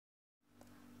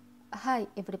Hi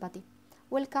everybody,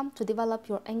 welcome to Develop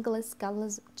Your English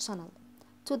Skills channel.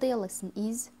 Today's lesson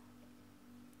is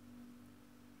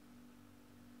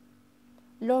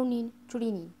Learning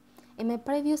Training. In my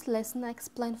previous lesson I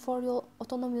explained for you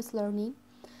autonomous learning,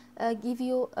 give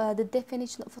you the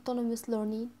definition of autonomous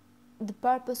learning, the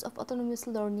purpose of autonomous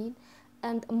learning,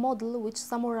 and a model which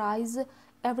summarizes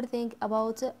everything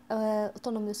about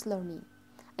autonomous learning.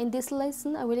 In this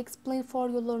lesson I will explain for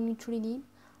you learning training.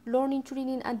 Learning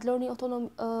training and learning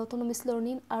autonomous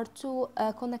learning are two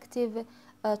connective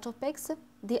topics.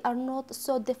 They are not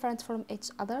so different from each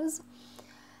others.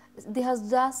 They have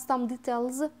just some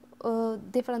details,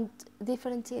 different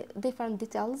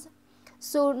details.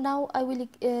 So now I will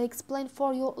explain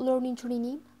for you learning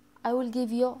training. I will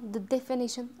give you the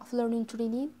definition of learning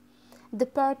training, the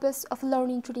purpose of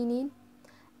learning training,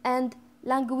 and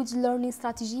language learning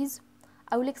strategies.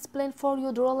 I will explain for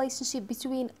you the relationship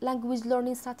between language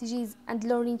learning strategies and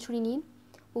learning training.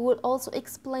 We will also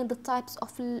explain the types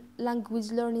of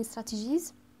language learning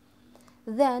strategies.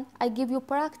 Then I give you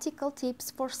practical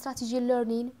tips for strategy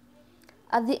learning.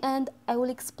 At the end, I will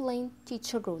explain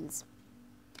teacher rules.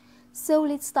 So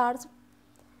let's start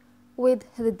with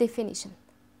the definition.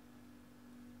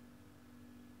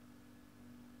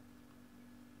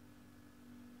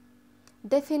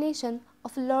 Definition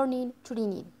of learning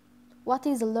training. What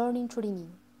is learning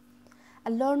training?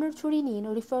 A learner training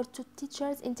refers to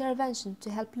teachers' intervention to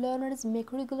help learners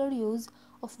make regular use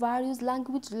of various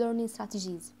language learning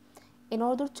strategies in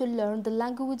order to learn the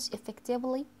language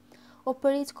effectively,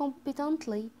 operate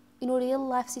competently in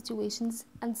real-life situations,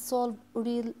 and solve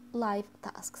real-life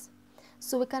tasks.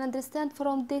 So we can understand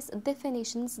from these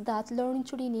definitions that learning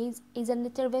training is an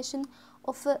intervention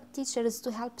of teachers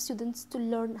to help students to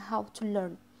learn how to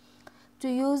learn, to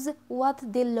use what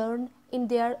they learn in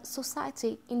their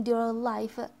society, in their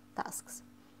life tasks.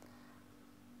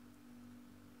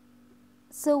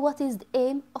 So what is the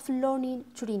aim of learning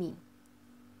training?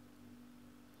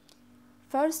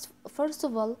 First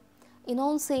of all,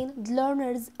 enhancing the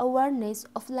learner's awareness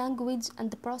of language and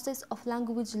the process of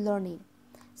language learning.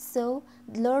 So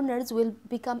learners will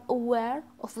become aware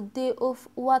of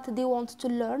what they want to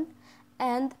learn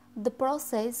and the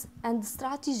process and the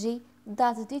strategy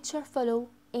that the teacher follow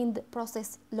in the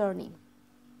process learning.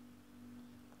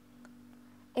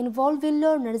 Involving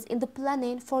learners in the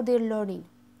planning for their learning.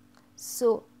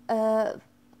 So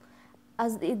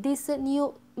as this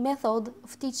new method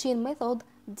of teaching method,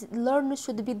 the learner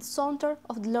should be the center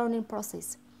of the learning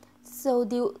process. So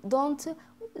they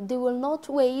will not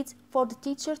wait for the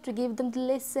teacher to give them the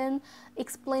lesson,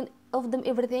 explain of them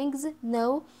everything.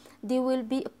 No, they will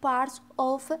be a part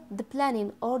of the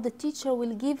planning, or the teacher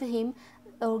will give him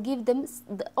or give them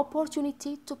the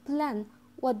opportunity to plan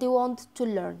what they want to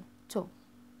learn too.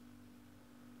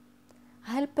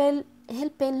 Helping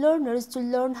learners to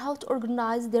learn how to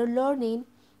organize their learning,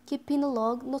 keeping a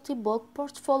log, notebook,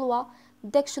 portfolio,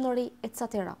 dictionary,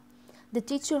 etc. The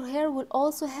teacher here will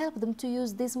also help them to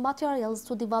use these materials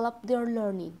to develop their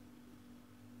learning.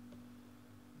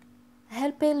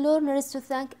 Helping learners to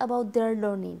think about their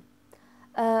learning.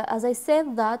 As I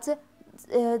said that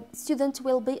students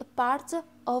will be a part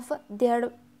of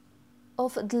the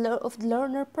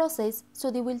learner process,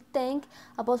 so they will think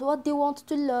about what they want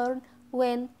to learn,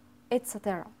 when,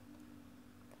 etc.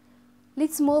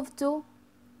 Let's move to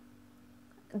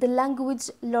the language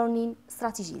learning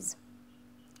strategies.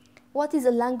 What is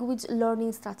a language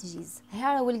learning strategies? Here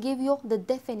I will give you the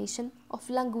definition of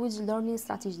language learning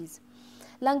strategies.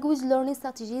 Language learning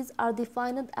strategies are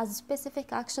defined as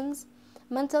specific actions,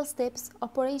 mental steps,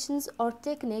 operations, or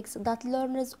techniques that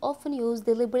learners often use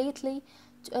deliberately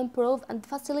to improve and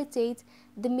facilitate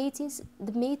the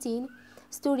meeting,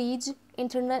 storage,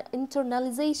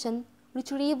 internalization,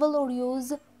 retrieval, or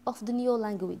use of the new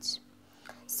language.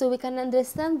 So we can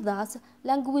understand that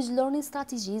language learning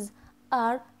strategies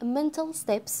are mental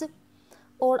steps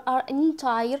or are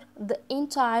the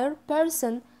entire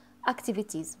person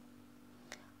activities.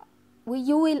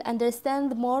 You will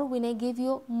understand more when I give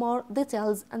you more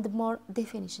details and more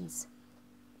definitions.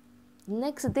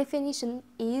 Next definition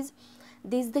is,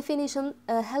 this definition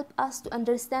help us to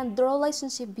understand the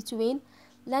relationship between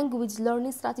language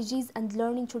learning strategies and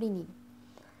learning training.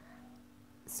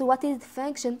 So what is the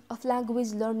function of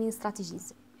language learning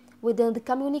strategies? Within the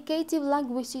communicative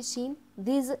language teaching,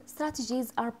 these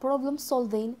strategies are problem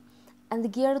solving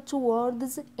and geared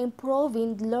towards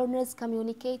improving the learner's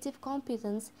communicative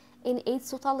competence in its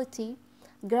totality,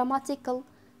 grammatical,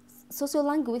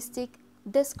 sociolinguistic,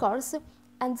 discourse,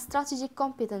 and strategic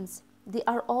competence. They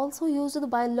are also used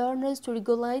by learners to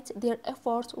regulate their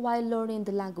effort while learning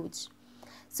the language.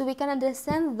 So we can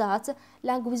understand that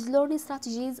language learning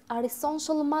strategies are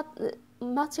essential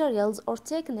materials or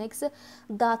techniques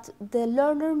that the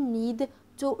learner need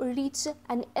to reach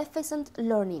an efficient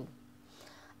learning.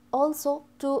 Also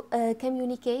to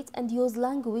communicate and use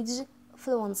language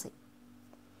fluency.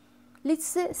 Let's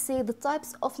say the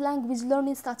types of language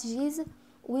learning strategies,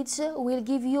 which will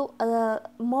give you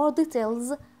more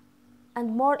details and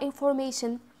more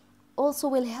information, also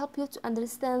will help you to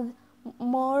understand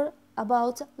more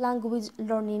about language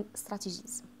learning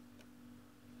strategies.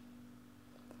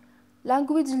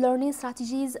 Language learning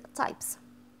strategies types.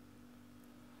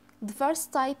 The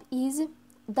first type is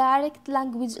direct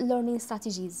language learning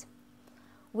strategies,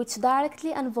 which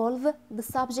directly involve the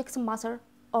subject matter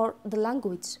or the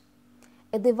language.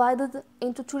 It divided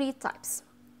into 3 types.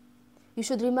 You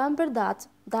should remember that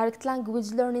direct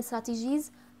language learning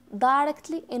strategies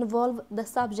directly involve the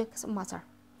subject matter.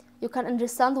 You can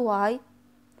understand why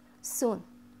soon.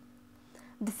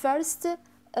 The first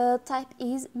type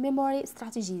is memory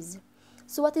strategies.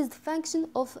 So what is the function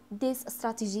of this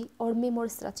strategy or memory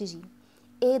strategy?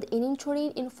 Aid in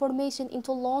entering information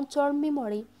into long-term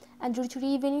memory and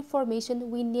retrieving information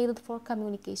we needed for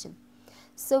communication.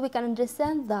 So we can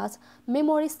understand that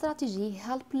memory strategy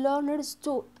help learners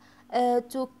to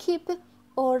keep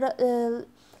or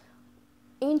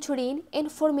entering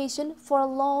information for a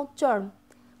long term,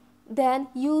 then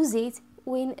use it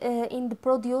when in the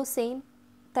producing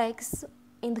text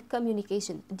in the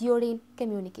communication, during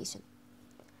communication.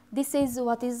 This is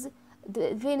what is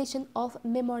the definition of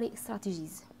memory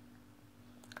strategies.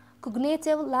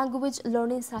 Cognitive language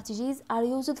learning strategies are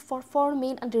used for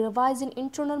forming and revising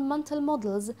internal mental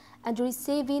models and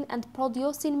receiving and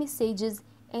producing messages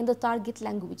in the target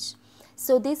language.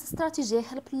 So this strategy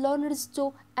helps learners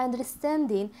to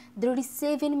understanding the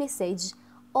receiving message,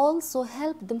 also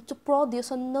help them to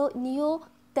produce a new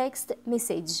text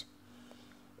message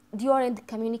during the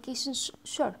communication.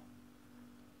 Sure.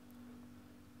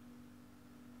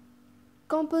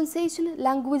 Compensation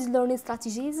language learning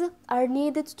strategies are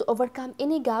needed to overcome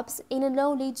any gaps in the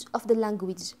knowledge of the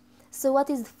language. So what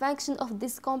is the function of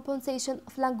this compensation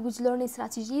of language learning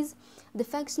strategies? The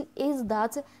function is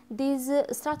that these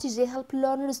strategies help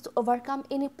learners to overcome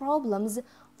any problems.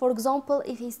 For example,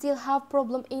 if you still have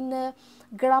problem in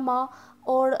grammar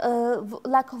or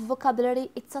lack of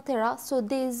vocabulary, etc. So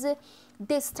this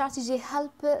strategy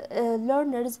help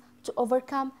learners to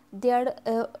overcome their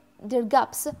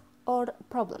gaps or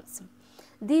problems.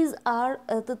 These are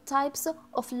the types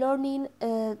of learning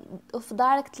of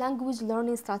direct language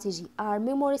learning strategy are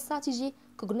memory strategy,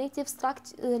 cognitive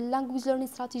language learning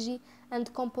strategy,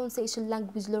 and compensation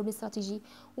language learning strategy,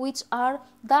 which are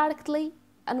directly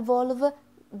involve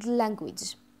the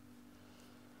language.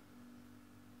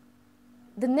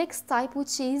 The next type,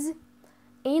 which is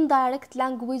indirect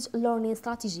language learning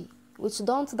strategy, which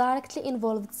don't directly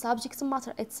involve the subject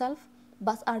matter itself,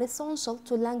 but are essential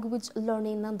to language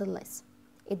learning nonetheless.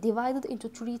 It divided into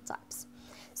 3 types.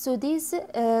 So these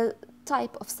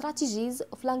type of strategies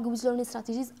of language learning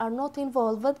strategies are not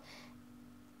involved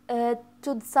to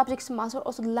the subject matter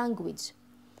or to the language,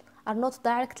 are not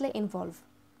directly involved.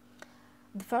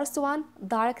 The first one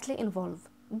directly involved,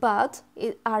 but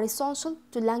are essential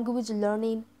to language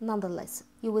learning nonetheless.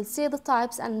 You will see the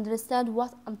types and understand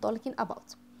what I'm talking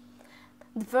about.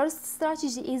 The first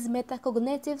strategy is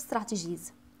metacognitive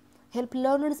strategies. Help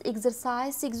learners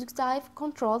exercise executive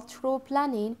control through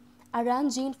planning,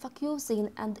 arranging, focusing,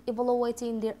 and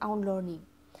evaluating their own learning.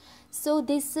 So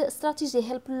this strategy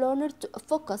helps learners to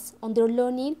focus on their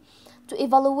learning, to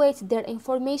evaluate their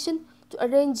information, to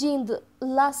arranging the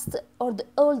last or the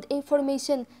old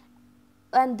information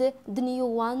and the new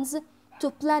ones, to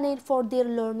planning for their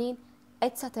learning,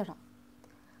 etc.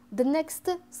 The next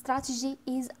strategy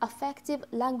is affective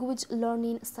language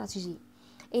learning strategy.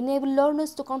 Enable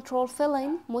learners to control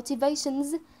feelings,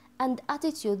 motivations, and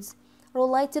attitudes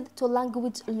related to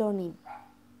language learning.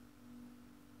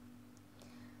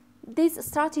 This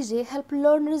strategy helps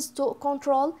learners to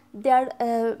control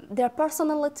their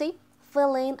personality,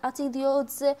 feeling,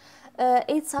 attitudes,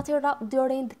 etc.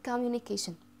 during the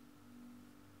communication.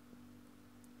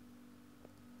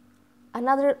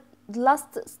 The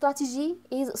last strategy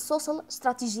is social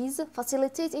strategies,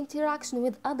 facilitate interaction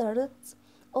with others,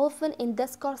 often in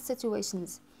discourse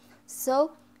situations.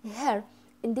 So here,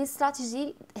 in this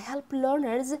strategy, help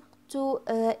learners to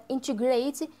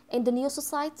integrate in the new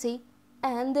society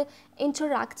and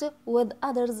interact with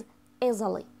others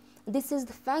easily. This is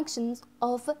the functions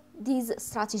of these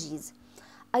strategies.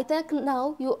 I think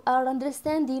now you are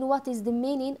understanding what is the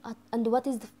meaning and what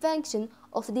is the function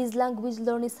of these language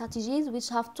learning strategies, which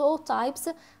have two types: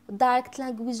 direct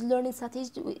language learning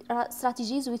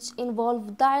strategies which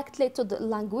involve directly to the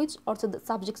language or to the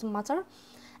subject matter,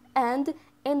 and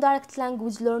indirect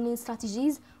language learning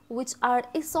strategies which are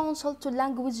essential to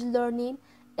language learning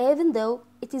even though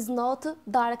it is not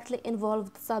directly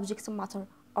involved subject matter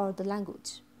or the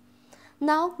language.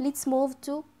 Now let's move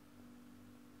to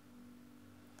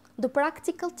the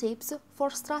practical tips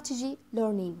for strategy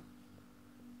learning.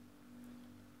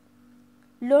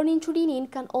 Learning training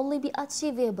can only be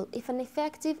achievable if an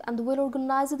effective and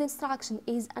well-organized instruction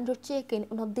is undertaken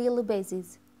on a daily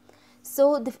basis.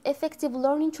 So the effective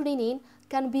learning training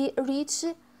can be reached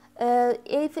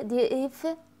if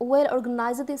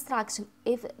well-organized instruction,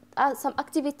 if some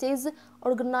activities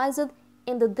organized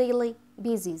in the daily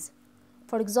basis.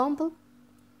 For example,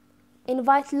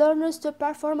 invite learners to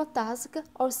perform a task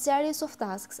or series of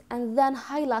tasks and then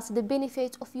highlight the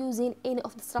benefit of using any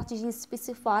of the strategies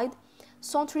specified,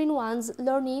 centering one's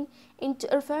learning,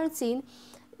 interferencing,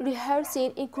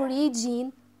 rehearsing,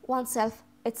 encouraging oneself,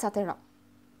 etc.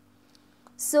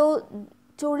 So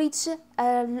to reach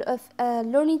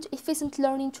efficient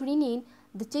learning training,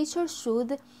 the teacher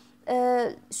should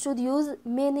use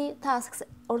many tasks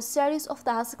or series of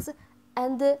tasks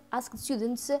and ask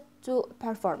students to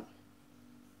perform.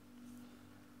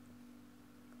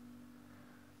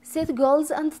 Set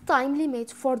goals and time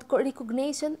limits for the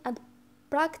recognition and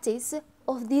practice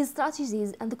of these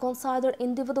strategies and consider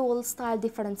individual style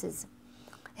differences.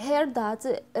 Here that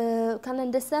can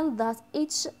understand that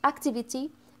each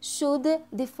activity should be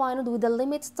defined with a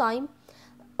limit time.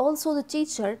 Also the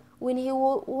teacher, when he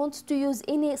wants to use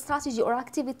any strategy or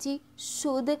activity,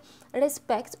 should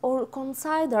respect or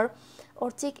consider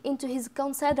or take into his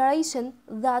consideration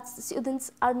that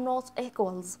students are not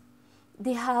equals.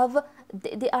 They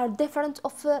are different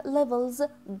of levels,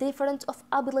 different of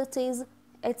abilities,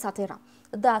 etc.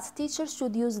 That teachers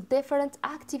should use different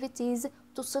activities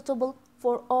to suitable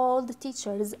for all the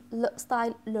teachers'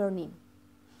 style learning.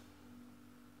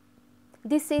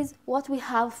 This is what we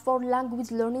have for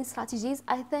language learning strategies.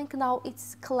 I think now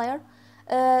it's clear.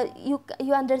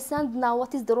 You understand now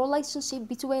what is the relationship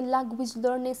between language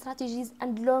learning strategies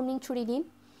and learning training.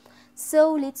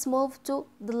 So let's move to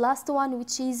the last one,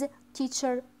 which is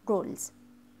teacher roles.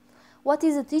 What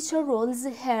is the teacher roles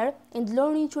here in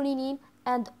learning training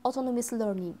and autonomous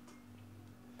learning?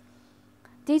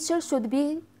 Teacher should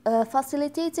be a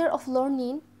facilitator of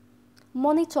learning,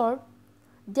 monitor,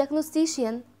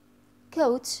 diagnostician,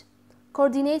 coach,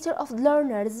 coordinator of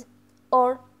learners,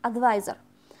 or advisor.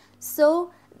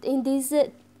 So in this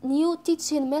new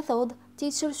teaching method,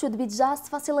 teacher should be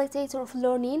just facilitator of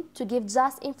learning, to give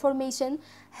just information,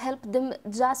 help them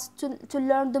just to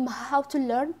learn them how to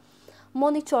learn,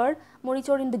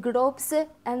 monitoring the groups,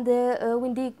 and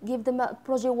when they give them a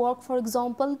project work, for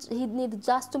example, he need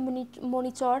just to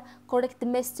monitor, correct the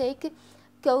mistake.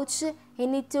 Coach, he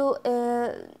need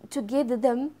to give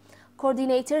them.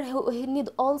 Coordinator, he need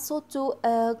also to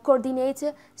coordinate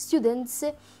students,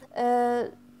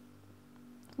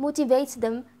 motivate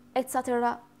them,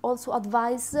 etc. Also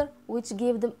advisor, which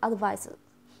give them advice,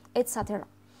 etc.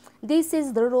 This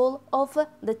is the role of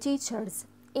the teachers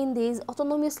in this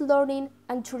autonomous learning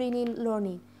and training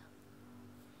learning.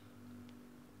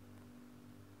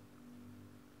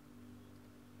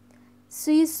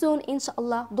 See you soon,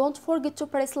 inshallah. Don't forget to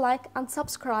press like and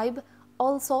subscribe.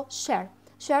 Also share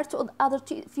to other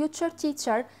future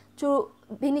teachers to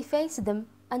benefit them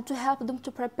and to help them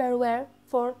to prepare well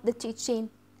for the teaching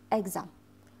exam.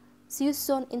 See you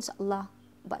soon, inshallah.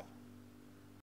 Bye.